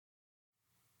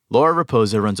Laura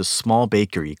Raposa runs a small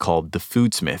bakery called The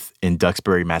Foodsmith in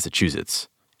Duxbury, Massachusetts.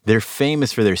 They're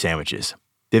famous for their sandwiches.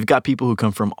 They've got people who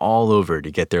come from all over to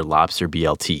get their lobster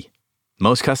BLT.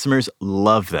 Most customers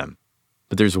love them,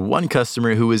 but there's one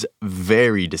customer who is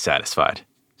very dissatisfied.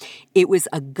 It was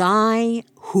a guy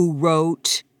who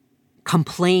wrote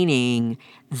complaining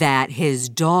that his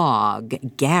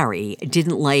dog, Gary,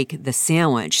 didn't like the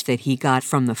sandwich that he got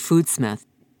from the Foodsmith.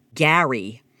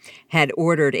 Gary had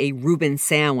ordered a Reuben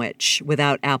sandwich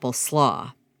without apple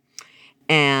slaw.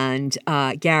 And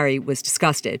Gary was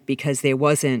disgusted because there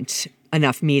wasn't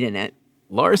enough meat in it.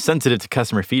 Laura's sensitive to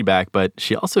customer feedback, but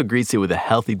she also greets it with a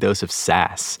healthy dose of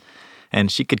sass.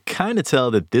 And she could kind of tell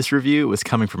that this review was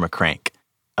coming from a crank,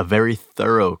 a very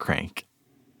thorough crank.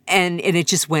 And it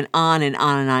just went on and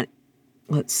on and on.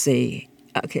 Let's see.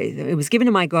 Okay, it was given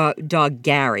to my dog,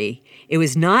 Gary. It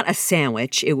was not a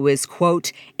sandwich. It was,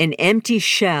 quote, an empty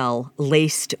shell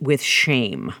laced with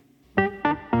shame.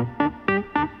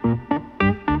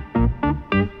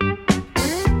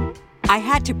 I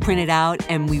had to print it out,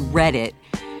 and we read it.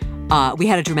 We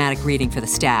had a dramatic reading for the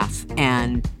staff,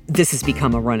 and this has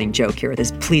become a running joke here.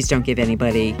 Please don't give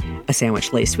anybody a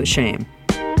sandwich laced with shame.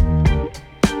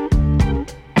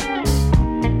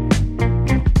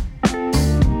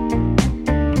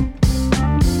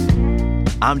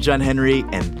 I'm John Henry,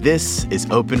 and this is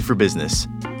Open for Business,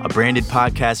 a branded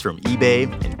podcast from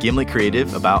eBay and Gimlet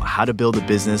Creative about how to build a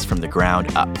business from the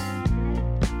ground up.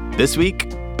 This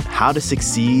week, how to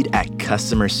succeed at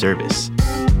customer service.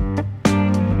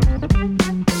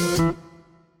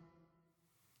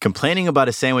 Complaining about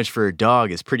a sandwich for a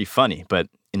dog is pretty funny, but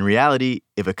in reality,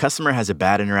 if a customer has a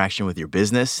bad interaction with your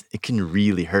business, it can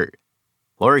really hurt.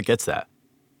 Laura gets that.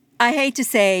 I hate to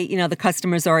say, the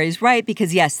customer's always right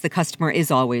because, yes, the customer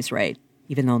is always right,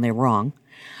 even though they're wrong.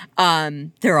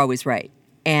 They're always right.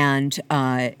 And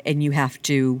you have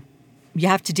to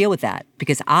deal with that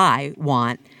because I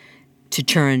want to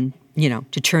turn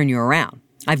you around.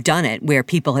 I've done it where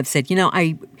people have said,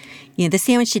 the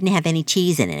sandwich didn't have any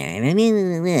cheese in it.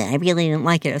 I really didn't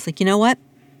like it. I was like, you know what?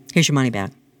 Here's your money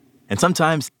back. And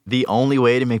sometimes the only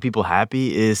way to make people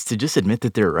happy is to just admit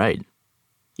that they're right.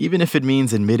 Even if it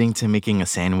means admitting to making a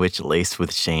sandwich laced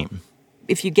with shame.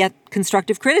 If you get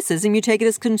constructive criticism, you take it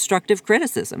as constructive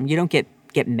criticism. You don't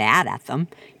get mad at them.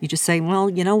 You just say, well,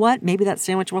 you know what? Maybe that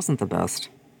sandwich wasn't the best.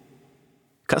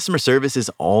 Customer service is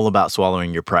all about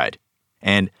swallowing your pride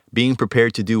and being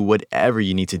prepared to do whatever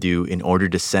you need to do in order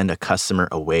to send a customer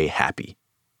away happy.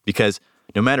 Because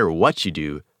no matter what you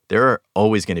do, there are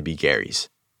always going to be Garys.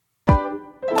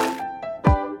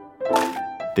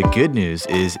 The good news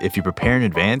is if you prepare in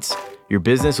advance, your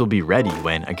business will be ready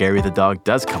when a Gary the dog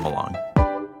does come along.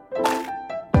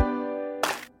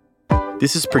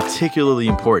 This is particularly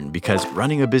important because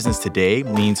running a business today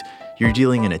means you're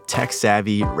dealing in a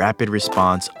tech-savvy, rapid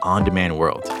response, on-demand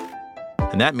world.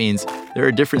 And that means there are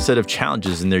a different set of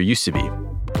challenges than there used to be,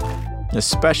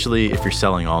 especially if you're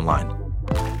selling online.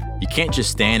 You can't just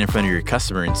stand in front of your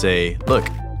customer and say, look,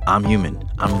 I'm human.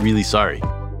 I'm really sorry.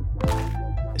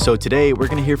 So today, we're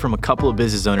going to hear from a couple of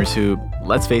business owners who,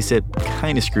 let's face it,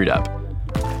 kind of screwed up.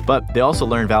 But they also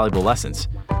learned valuable lessons,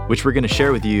 which we're going to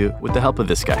share with you with the help of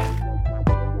this guy.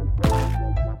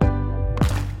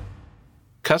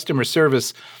 Customer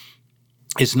service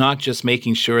is not just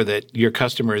making sure that your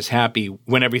customer is happy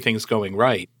when everything's going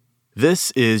right. This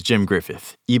is Jim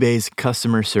Griffith, eBay's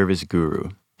customer service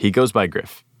guru. He goes by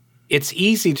Griff. It's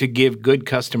easy to give good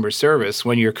customer service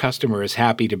when your customer is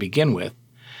happy to begin with.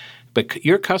 But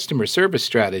your customer service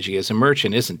strategy as a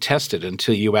merchant isn't tested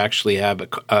until you actually have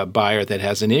a buyer that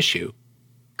has an issue.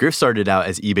 Griff started out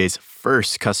as eBay's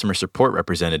first customer support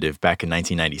representative back in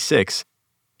 1996.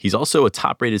 He's also a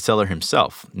top-rated seller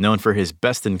himself, known for his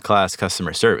best-in-class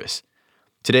customer service.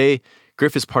 Today,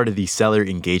 Griff is part of the seller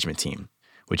engagement team,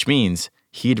 which means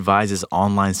he advises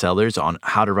online sellers on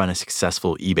how to run a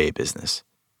successful eBay business.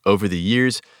 Over the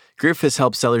years, Griff has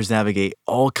helped sellers navigate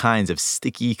all kinds of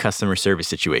sticky customer service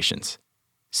situations.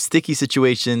 Sticky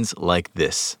situations like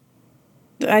this.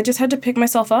 I just had to pick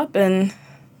myself up and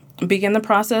begin the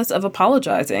process of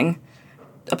apologizing.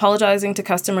 Apologizing to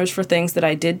customers for things that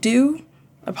I did do,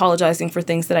 apologizing for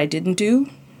things that I didn't do.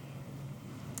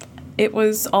 It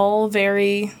was all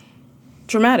very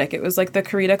dramatic. It was like the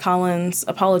Carita Collins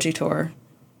apology tour.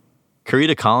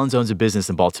 Carita Collins owns a business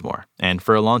in Baltimore, and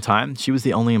for a long time, she was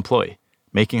the only employee,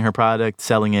 making her product,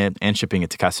 selling it, and shipping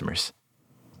it to customers.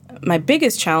 My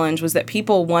biggest challenge was that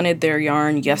people wanted their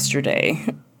yarn yesterday.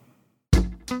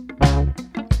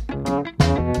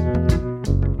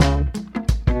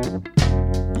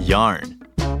 Yarn.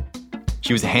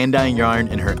 She was hand-dyeing yarn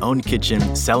in her own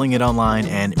kitchen, selling it online,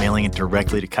 and mailing it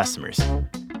directly to customers.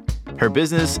 Her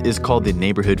business is called the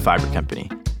Neighborhood Fiber Company.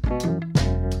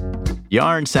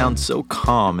 Yarn sounds so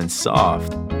calm and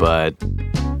soft, but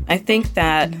I think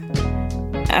that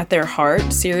at their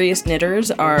heart, serious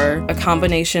knitters are a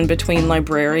combination between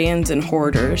librarians and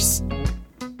hoarders.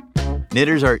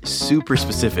 knitters are super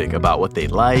specific about what they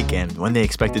like and when they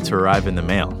expect it to arrive in the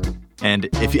mail. And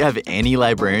if you have any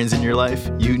librarians in your life,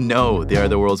 you know they are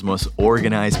the world's most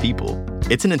organized people.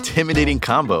 It's an intimidating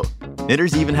combo.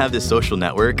 Knitters even have this social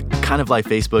network, kind of like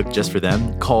Facebook just for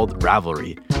them, called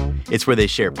Ravelry. It's where they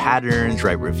share patterns,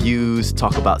 write reviews,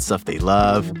 talk about stuff they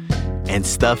love, and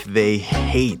stuff they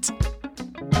hate.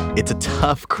 It's a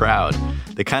tough crowd,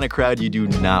 the kind of crowd you do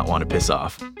not want to piss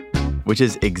off, which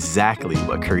is exactly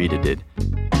what Karita did.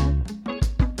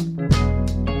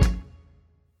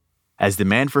 As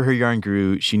demand for her yarn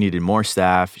grew, she needed more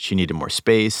staff, she needed more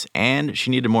space, and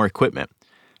she needed more equipment.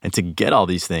 And to get all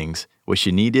these things, what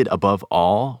she needed above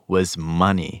all was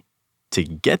money. To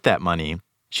get that money,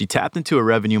 she tapped into a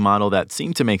revenue model that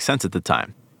seemed to make sense at the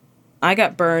time. I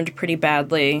got burned pretty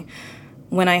badly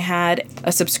when I had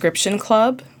a subscription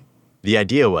club. The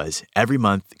idea was every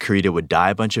month, Karita would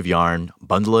dye a bunch of yarn,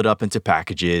 bundle it up into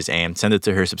packages, and send it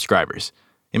to her subscribers.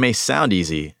 It may sound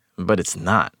easy, but it's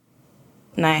not.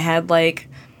 And I had like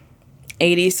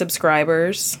 80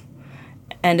 subscribers.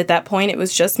 And at that point, it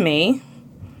was just me.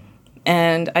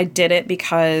 And I did it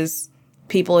because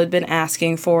people had been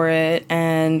asking for it,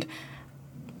 and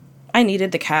I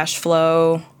needed the cash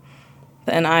flow,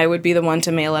 and I would be the one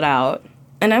to mail it out.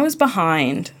 And I was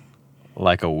behind.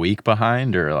 Like a week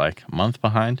behind or like a month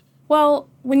behind? Well,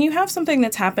 when you have something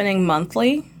that's happening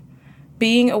monthly,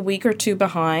 being a week or two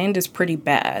behind is pretty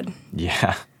bad.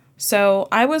 Yeah. So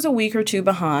I was a week or two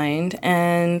behind,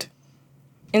 and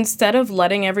instead of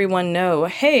letting everyone know,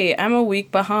 hey, I'm a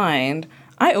week behind,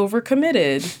 I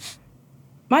overcommitted.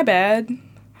 My bad.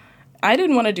 I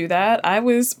didn't want to do that. I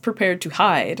was prepared to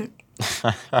hide.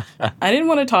 I didn't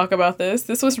want to talk about this.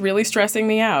 This was really stressing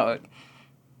me out.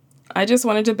 I just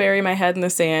wanted to bury my head in the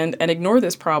sand and ignore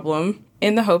this problem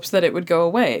in the hopes that it would go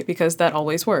away, because that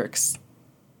always works.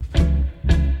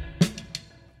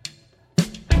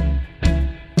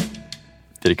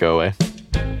 Did it go away?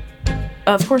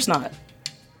 Of course not.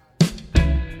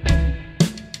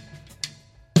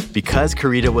 Because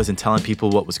Karita wasn't telling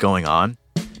people what was going on,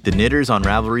 the knitters on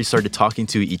Ravelry started talking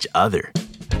to each other.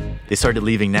 They started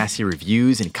leaving nasty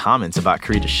reviews and comments about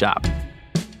Karita's shop.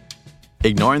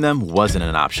 Ignoring them wasn't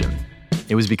an option.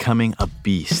 It was becoming a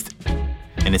beast.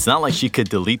 And it's not like she could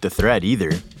delete the thread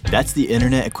either. That's the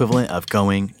internet equivalent of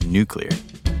going nuclear.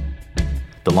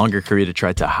 The longer Karita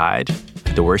tried to hide,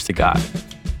 the worse it got.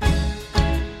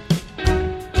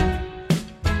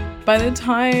 By the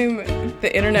time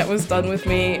the internet was done with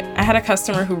me, I had a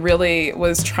customer who really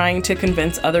was trying to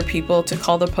convince other people to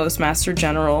call the Postmaster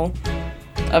General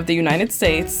of the United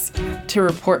States to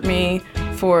report me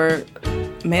for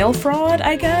mail fraud,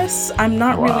 I guess. I'm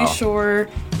not really sure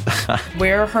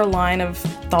where her line of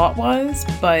thought was,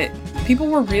 but people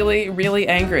were really, really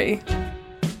angry.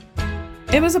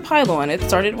 It was a pile-on. It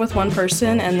started with one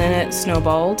person and then it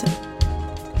snowballed.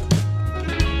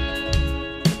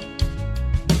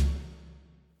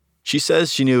 She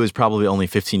says she knew it was probably only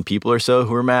 15 people or so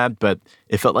who were mad, but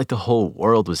it felt like the whole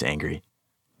world was angry.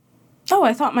 Oh,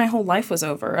 I thought my whole life was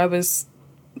over. I was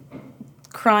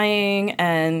crying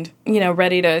and,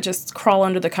 ready to just crawl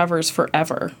under the covers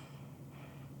forever.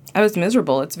 I was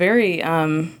miserable. It's very,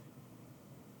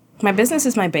 my business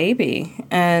is my baby,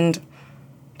 and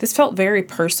this felt very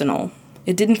personal.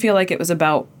 It didn't feel like it was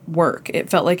about work. It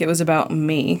felt like it was about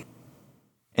me.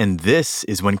 And this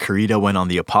is when Karita went on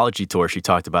the apology tour she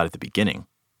talked about at the beginning.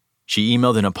 She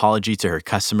emailed an apology to her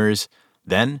customers.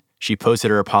 Then she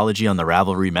posted her apology on the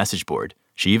Ravelry message board.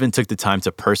 She even took the time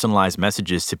to personalize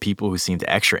messages to people who seemed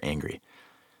extra angry.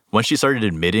 Once she started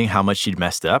admitting how much she'd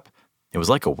messed up, it was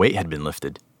like a weight had been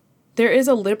lifted. There is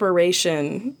a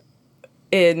liberation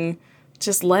in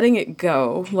just letting it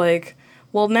go. Like,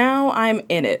 well, now I'm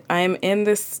in it. I'm in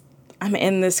this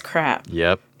crap.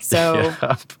 Yep. So,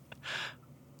 yep.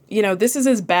 This is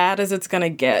as bad as it's going to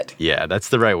get. Yeah, that's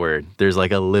the right word. There's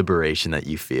like a liberation that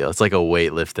you feel. It's like a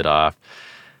weight lifted off.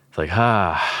 It's like,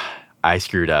 I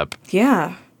screwed up.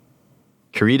 Yeah.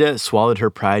 Karita swallowed her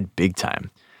pride big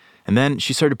time. And then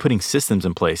she started putting systems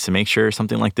in place to make sure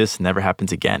something like this never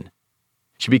happens again.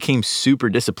 She became super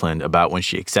disciplined about when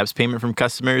she accepts payment from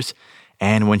customers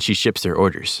and when she ships their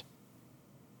orders.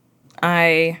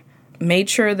 I made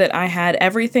sure that I had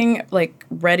everything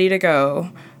ready to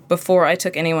go before I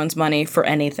took anyone's money for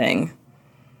anything.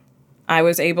 I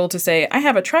was able to say, I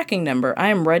have a tracking number. I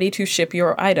am ready to ship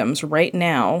your items right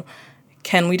now.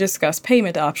 Can we discuss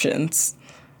payment options?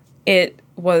 It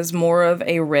was more of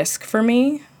a risk for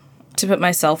me to put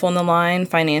myself on the line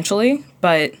financially,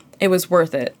 but it was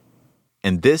worth it.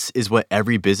 And this is what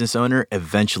every business owner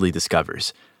eventually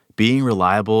discovers. Being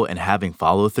reliable and having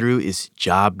follow-through is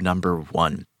job number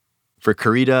one. For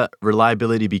Karita,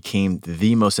 reliability became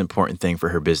the most important thing for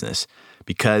her business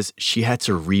because she had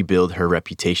to rebuild her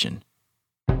reputation.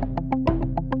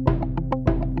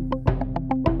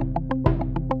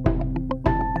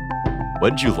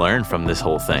 What did you learn from this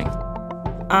whole thing?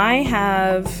 I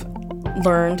have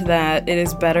learned that it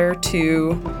is better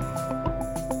to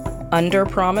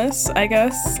under-promise, I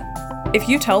guess. If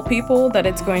you tell people that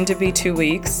it's going to be 2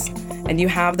 weeks and you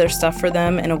have their stuff for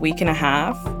them in a week and a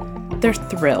half, they're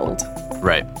thrilled.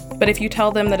 Right. But if you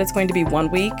tell them that it's going to be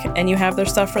 1 week and you have their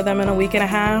stuff for them in a week and a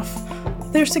half,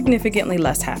 they're significantly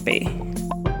less happy.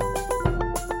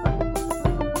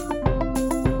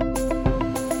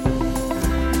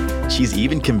 She's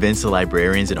even convinced the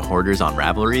librarians and hoarders on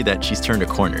Ravelry that she's turned a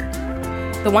corner.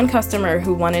 The one customer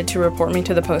who wanted to report me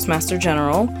to the Postmaster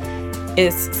General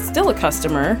is still a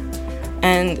customer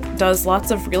and does lots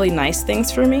of really nice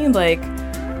things for me. Like,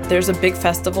 there's a big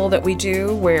festival that we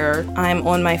do where I'm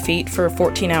on my feet for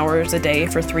 14 hours a day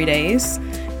for 3 days,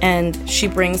 and she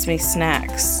brings me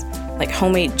snacks, like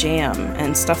homemade jam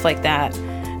and stuff like that.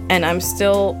 And I'm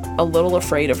still a little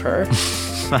afraid of her,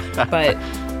 but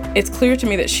it's clear to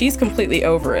me that she's completely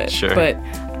over it. Sure. But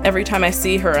every time I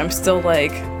see her, I'm still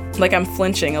like I'm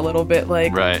flinching a little bit,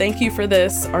 like, right. Thank you for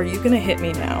this. Are you gonna hit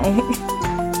me now?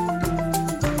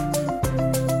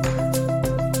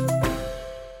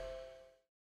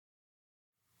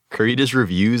 Karita's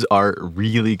reviews are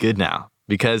really good now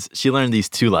because she learned these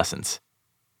 2 lessons.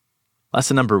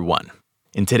 Lesson number 1.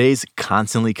 In today's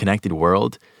constantly connected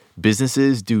world,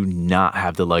 businesses do not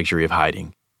have the luxury of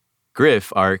hiding.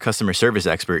 Griff, our customer service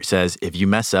expert, says if you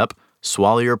mess up,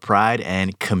 swallow your pride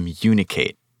and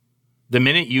communicate. The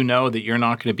minute you know that you're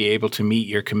not going to be able to meet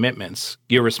your commitments,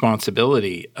 your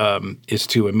responsibility is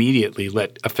to immediately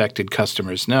let affected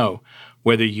customers know,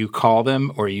 whether you call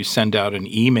them or you send out an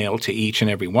email to each and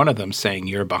every one of them saying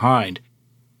you're behind.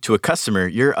 To a customer,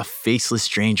 you're a faceless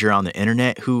stranger on the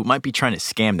internet who might be trying to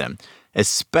scam them.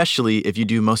 Especially if you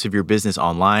do most of your business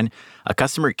online, a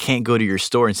customer can't go to your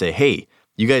store and say, hey,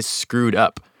 you guys screwed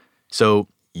up. So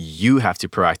you have to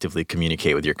proactively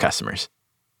communicate with your customers.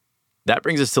 That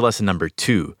brings us to lesson number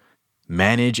 2,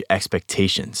 manage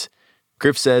expectations.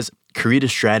 Griff says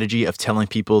Karita's strategy of telling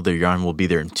people their yarn will be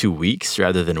there in 2 weeks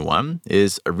rather than 1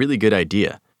 is a really good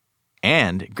idea.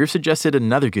 And Griff suggested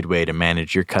another good way to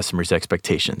manage your customers'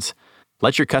 expectations.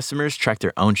 Let your customers track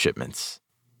their own shipments.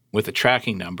 With a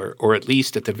tracking number, or at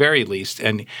least, at the very least,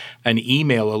 an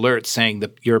email alert saying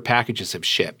that your packages have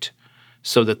shipped,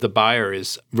 so that the buyer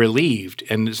is relieved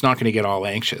and is not going to get all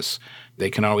anxious. They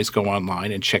can always go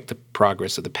online and check the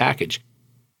progress of the package.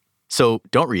 So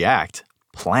don't react,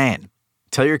 plan.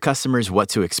 Tell your customers what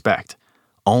to expect.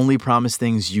 Only promise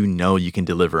things you know you can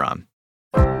deliver on.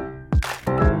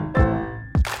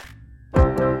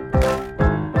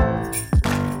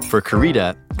 For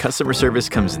Karita, customer service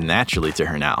comes naturally to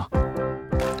her now.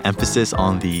 Emphasis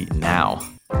on the now.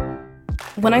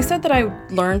 When I said that I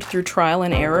learned through trial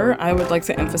and error, I would like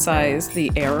to emphasize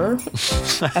the error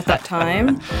at that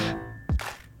time.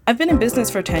 I've been in business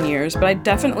for 10 years, but I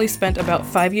definitely spent about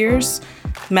 5 years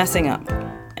messing up.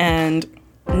 And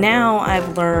now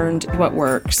I've learned what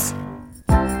works.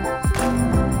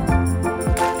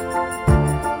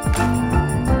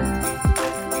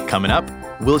 Coming up,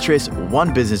 we'll trace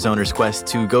one business owner's quest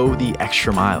to go the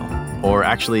extra mile, or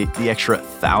actually the extra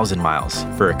 1,000 miles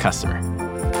for a customer.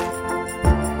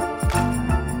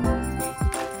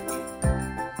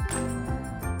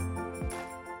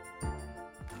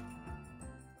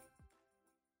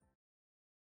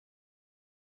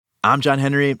 I'm John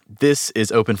Henry. This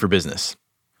is Open for Business.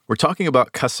 We're talking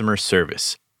about customer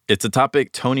service. It's a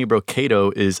topic Tony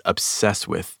Brocato is obsessed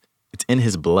with. It's in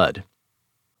his blood.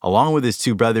 Along with his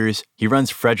 2 brothers, he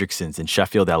runs Frederickson's in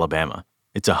Sheffield, Alabama.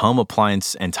 It's a home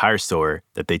appliance and tire store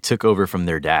that they took over from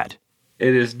their dad.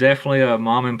 It is definitely a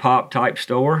mom and pop type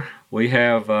store. We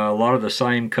have a lot of the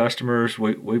same customers.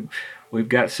 We've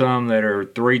got some that are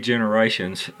 3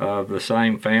 generations of the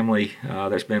same family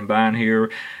that's been buying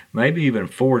here, maybe even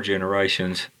 4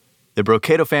 generations. The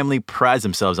Brocato family prides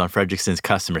themselves on Frederickson's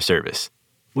customer service.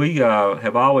 We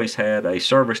have always had a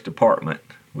service department.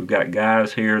 We've got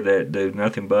guys here that do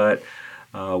nothing but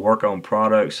work on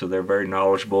products, so they're very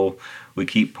knowledgeable. We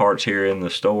keep parts here in the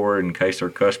store in case our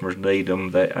customers need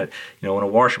them. When a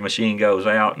washing machine goes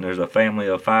out and there's a family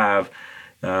of 5,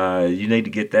 you need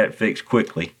to get that fixed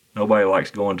quickly. Nobody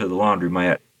likes going to the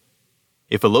laundromat.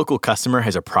 If a local customer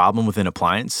has a problem with an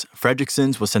appliance,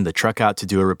 Fredrickson's will send the truck out to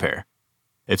do a repair.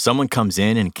 If someone comes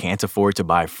in and can't afford to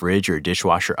buy a fridge or a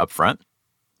dishwasher up front,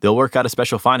 they'll work out a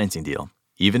special financing deal,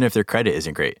 even if their credit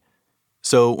isn't great.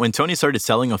 So when Tony started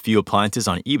selling a few appliances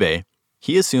on eBay,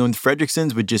 he assumed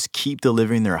Fredrickson's would just keep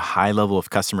delivering their high level of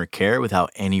customer care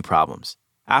without any problems.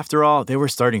 After all, they were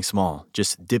starting small,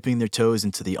 just dipping their toes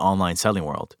into the online selling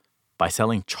world by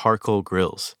selling charcoal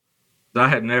grills. I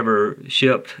had never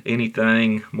shipped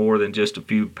anything more than just a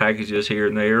few packages here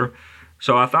and there.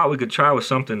 So I thought we could try with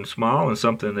something small and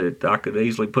something that I could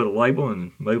easily put a label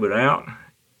and move it out.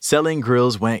 Selling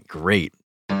grills went great.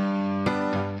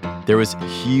 There was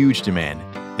huge demand.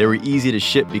 They were easy to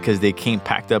ship because they came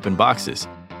packed up in boxes.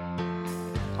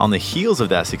 On the heels of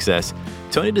that success,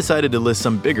 Tony decided to list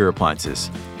some bigger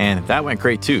appliances, and that went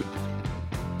great too.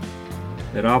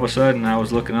 Then all of a sudden I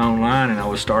was looking online and I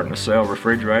was starting to sell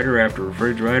refrigerator after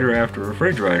refrigerator after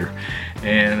refrigerator,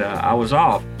 and I was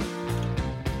off.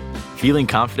 Feeling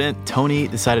confident, Tony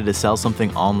decided to sell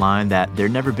something online that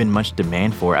there'd never been much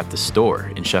demand for at the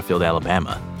store in Sheffield,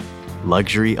 Alabama: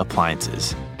 luxury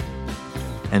appliances.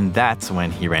 And that's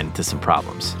when he ran into some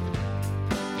problems.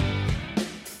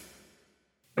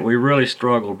 We really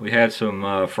struggled. We had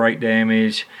some freight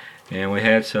damage, and we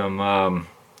had some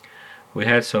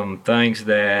things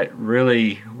that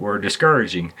really were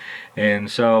discouraging.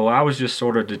 And so I was just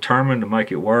sort of determined to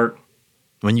make it work.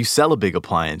 When you sell a big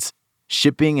appliance,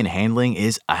 shipping and handling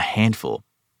is a handful.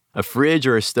 A fridge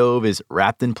or a stove is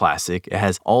wrapped in plastic, it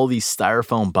has all these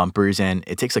styrofoam bumpers, and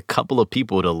it takes a couple of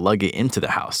people to lug it into the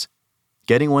house.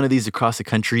 Getting one of these across the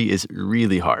country is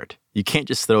really hard. You can't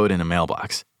just throw it in a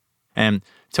mailbox. And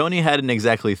Tony hadn't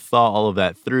exactly thought all of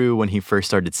that through when he first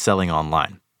started selling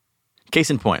online. Case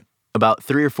in point, about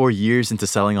 3 or 4 years into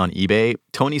selling on eBay,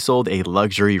 Tony sold a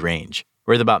luxury range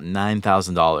worth about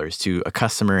 $9,000 to a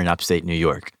customer in upstate New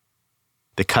York.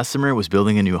 The customer was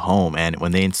building a new home, and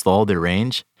when they installed their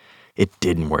range, it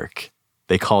didn't work.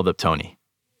 They called up Tony.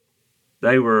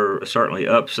 They were certainly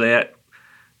upset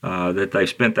that they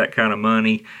spent that kind of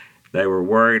money. They were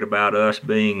worried about us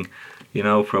being,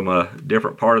 from a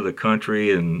different part of the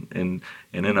country and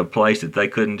in a place that they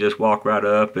couldn't just walk right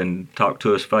up and talk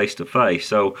to us face to face.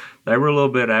 So they were a little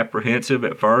bit apprehensive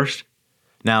at first.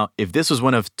 Now, if this was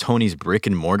one of Tony's brick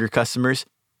and mortar customers,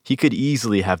 he could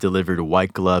easily have delivered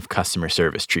white glove customer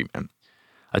service treatment.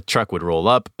 A truck would roll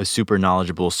up, a super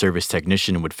knowledgeable service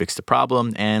technician would fix the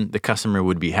problem, and the customer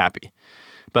would be happy.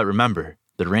 But remember,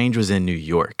 the range was in New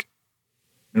York.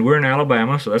 And we're in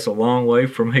Alabama, so that's a long way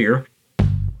from here.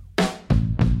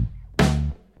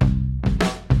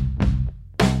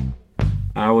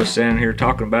 I was standing here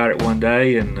talking about it one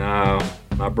day, and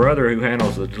my brother, who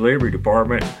handles the delivery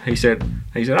department, he said,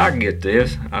 I can get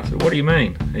this. I said, what do you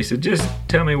mean? He said, just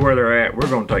tell me where they're at. We're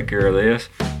going to take care of this.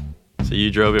 So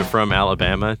you drove it from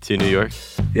Alabama to New York?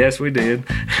 Yes, we did.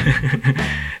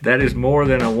 That is more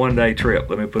than a one-day trip,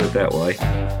 let me put it that way.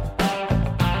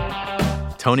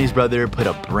 Tony's brother put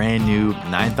a brand new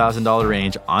 $9,000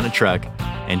 range on a truck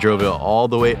and drove it all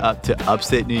the way up to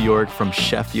upstate New York from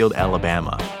Sheffield,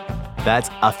 Alabama. That's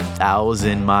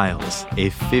 1,000 miles, a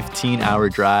 15-hour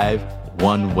drive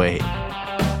one way.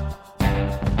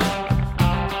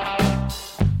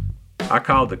 I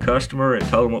called the customer and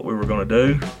told them what we were going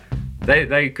to do.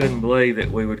 They couldn't believe that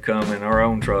we would come in our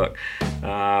own truck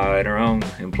and our own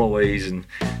employees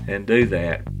and do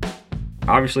that.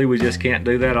 Obviously, we just can't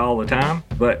do that all the time,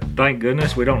 but thank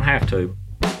goodness we don't have to.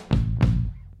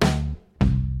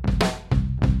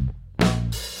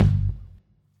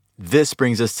 This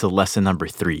brings us to lesson number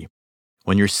 3.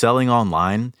 When you're selling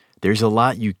online, there's a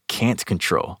lot you can't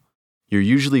control. You're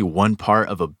usually one part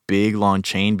of a big, long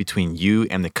chain between you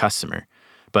and the customer.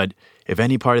 But if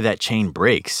any part of that chain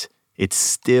breaks, it's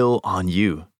still on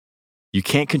you. You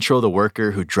can't control the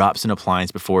worker who drops an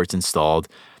appliance before it's installed.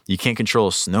 You can't control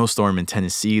a snowstorm in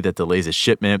Tennessee that delays a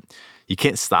shipment. You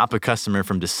can't stop a customer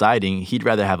from deciding he'd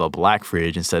rather have a black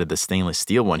fridge instead of the stainless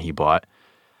steel one he bought.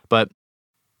 But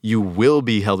you will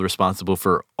be held responsible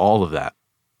for all of that.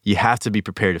 You have to be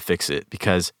prepared to fix it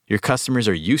because your customers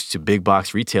are used to big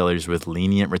box retailers with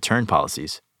lenient return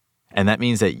policies. And that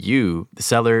means that you, the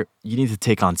seller, you need to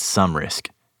take on some risk.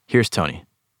 Here's Tony.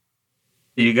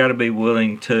 You got to be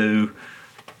willing to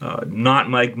not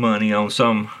make money on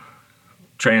some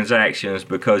transactions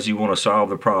because you want to solve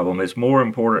the problem. It's more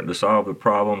important to solve the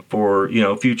problem for,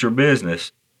 future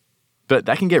business. But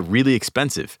that can get really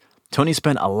expensive. Tony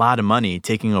spent a lot of money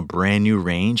taking a brand new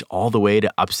range all the way to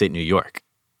upstate New York.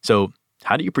 So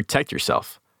how do you protect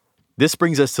yourself? This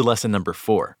brings us to lesson number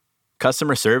 4.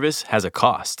 Customer service has a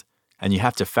cost, and you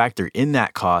have to factor in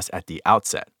that cost at the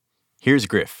outset. Here's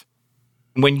Griff.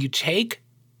 When you take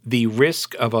the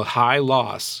risk of a high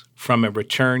loss from a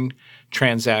return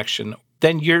transaction,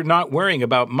 then you're not worrying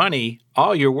about money.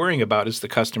 All you're worrying about is the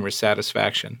customer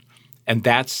satisfaction. And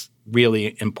that's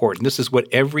really important. This is what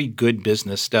every good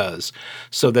business does,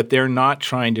 so that they're not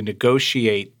trying to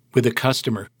negotiate with a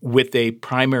customer with a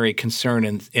primary concern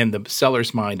in the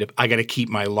seller's mind of, I got to keep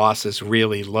my losses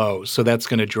really low. So that's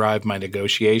going to drive my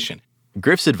negotiation.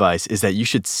 Griff's advice is that you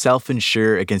should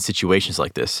self-insure against situations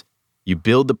like this. You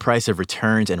build the price of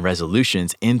returns and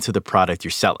resolutions into the product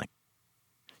you're selling.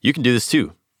 You can do this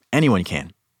too. Anyone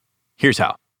can. Here's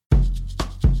how.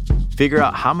 Figure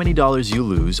out how many dollars you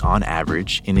lose on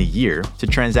average in a year to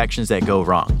transactions that go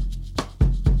wrong.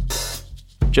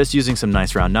 Just using some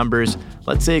nice round numbers,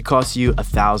 let's say it costs you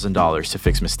 $1,000 to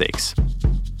fix mistakes.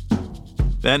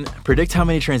 Then predict how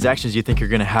many transactions you think you're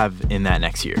going to have in that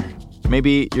next year.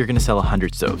 Maybe you're going to sell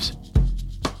 100 stoves.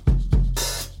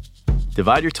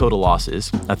 Divide your total losses,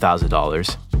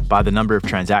 $1,000, by the number of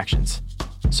transactions.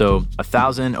 So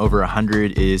 1,000 over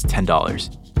 100 is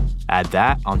 $10. Add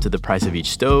that onto the price of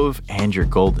each stove and you're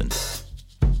golden.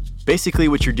 Basically,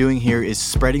 what you're doing here is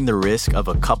spreading the risk of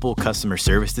a couple customer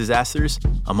service disasters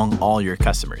among all your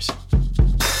customers.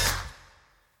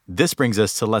 This brings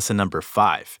us to lesson number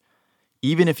 5.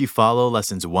 Even if you follow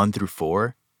lessons 1 through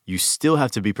 4, you still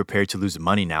have to be prepared to lose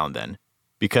money now and then,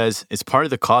 because it's part of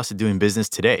the cost of doing business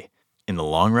today. In the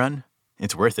long run,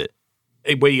 it's worth it.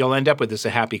 What you'll end up with is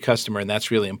a happy customer, and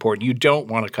that's really important. You don't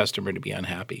want a customer to be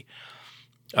unhappy,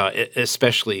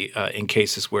 especially in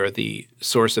cases where the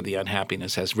source of the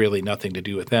unhappiness has really nothing to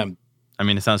do with them. I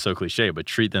mean, it sounds so cliche, but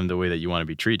treat them the way that you want to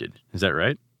be treated. Is that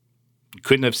right?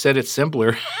 Couldn't have said it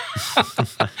simpler.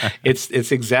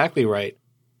 It's exactly right.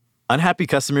 Unhappy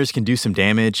customers can do some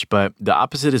damage, but the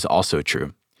opposite is also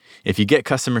true. If you get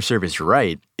customer service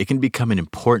right, it can become an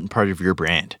important part of your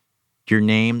brand. Your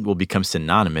name will become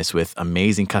synonymous with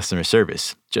amazing customer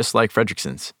service, just like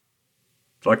Fredrickson's.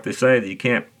 It's like they say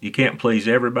that you can't please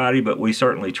everybody, but we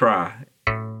certainly try.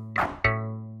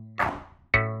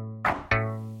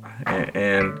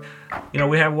 And you know,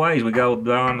 we have ways. We go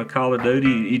on the Call of Duty.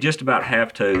 You just about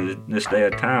have to this day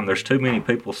and time. There's too many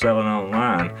people selling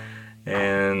online.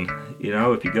 And, you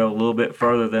know, if you go a little bit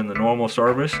further than the normal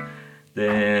service,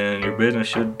 then your business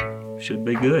should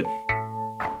be good.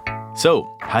 So,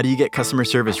 how do you get customer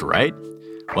service right?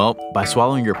 Well, by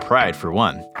swallowing your pride, for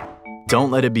one. Don't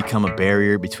let it become a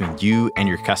barrier between you and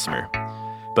your customer.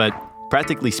 But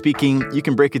practically speaking, you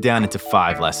can break it down into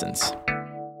 5 lessons.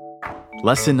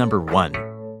 Lesson number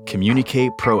 1,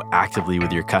 communicate proactively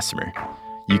with your customer.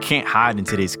 You can't hide in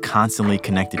today's constantly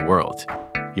connected world.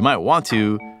 You might want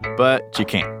to, but you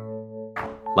can't.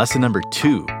 Lesson number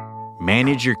 2,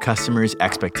 manage your customers'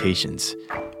 expectations.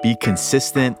 Be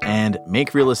consistent and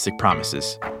make realistic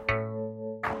promises.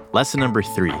 Lesson number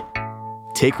 3,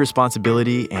 take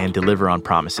responsibility and deliver on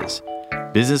promises.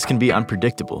 Business can be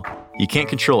unpredictable. You can't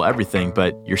control everything,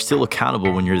 but you're still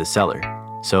accountable when you're the seller.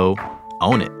 So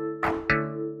own it.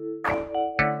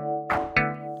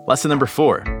 Lesson number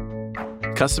 4,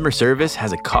 customer service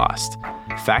has a cost.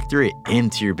 Factor it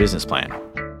into your business plan.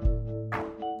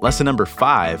 Lesson number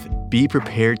 5, be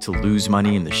prepared to lose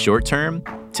money in the short term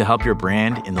to help your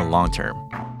brand in the long term.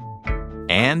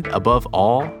 And above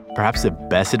all, perhaps the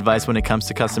best advice when it comes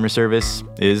to customer service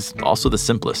is also the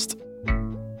simplest.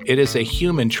 It is a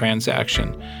human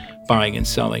transaction, buying and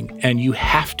selling, and you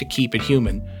have to keep it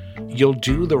human. You'll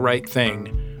do the right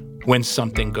thing when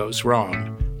something goes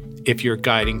wrong. If your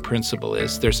guiding principle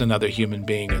is there's another human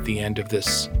being at the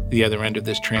other end of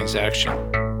this transaction.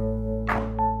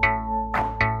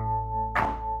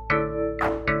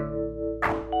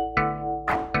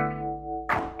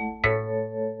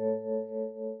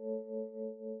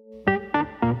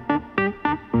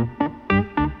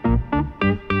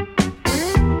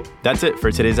 That's it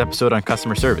for today's episode on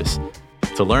customer service.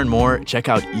 To learn more, check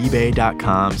out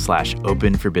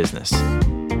ebay.com/open4business.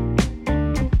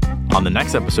 On the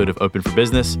next episode of Open for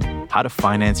Business, how to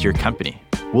finance your company.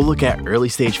 We'll look at early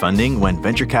stage funding when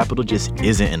venture capital just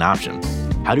isn't an option.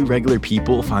 How do regular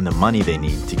people find the money they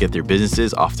need to get their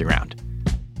businesses off the ground?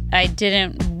 I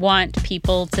didn't want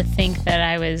people to think that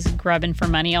I was grubbing for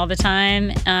money all the time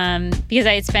because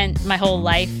I had spent my whole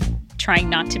life trying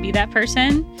not to be that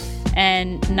person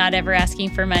and not ever asking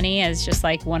for money as just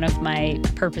like one of my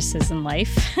purposes in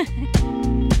life.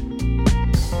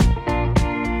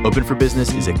 Open for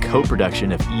Business is a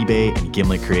co-production of eBay and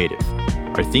Gimlet Creative.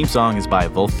 Our theme song is by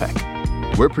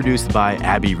Wolfpack. We're produced by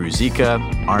Abby Ruzika,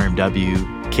 RMW,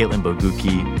 Caitlin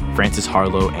Boguki, Francis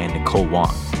Harlow, and Nicole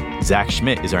Wong. Zach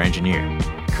Schmidt is our engineer.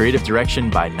 Creative direction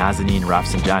by Nazanin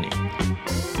Rafsanjani.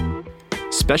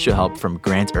 Special help from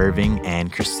Grant Irving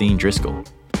and Christine Driscoll.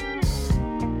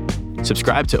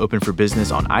 Subscribe to Open for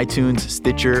Business on iTunes,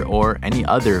 Stitcher, or any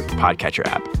other podcatcher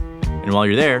app. And while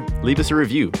you're there, leave us a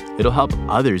review. It'll help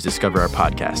others discover our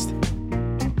podcast.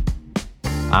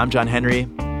 I'm John Henry.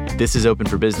 This is Open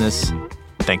for Business.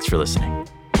 Thanks for listening.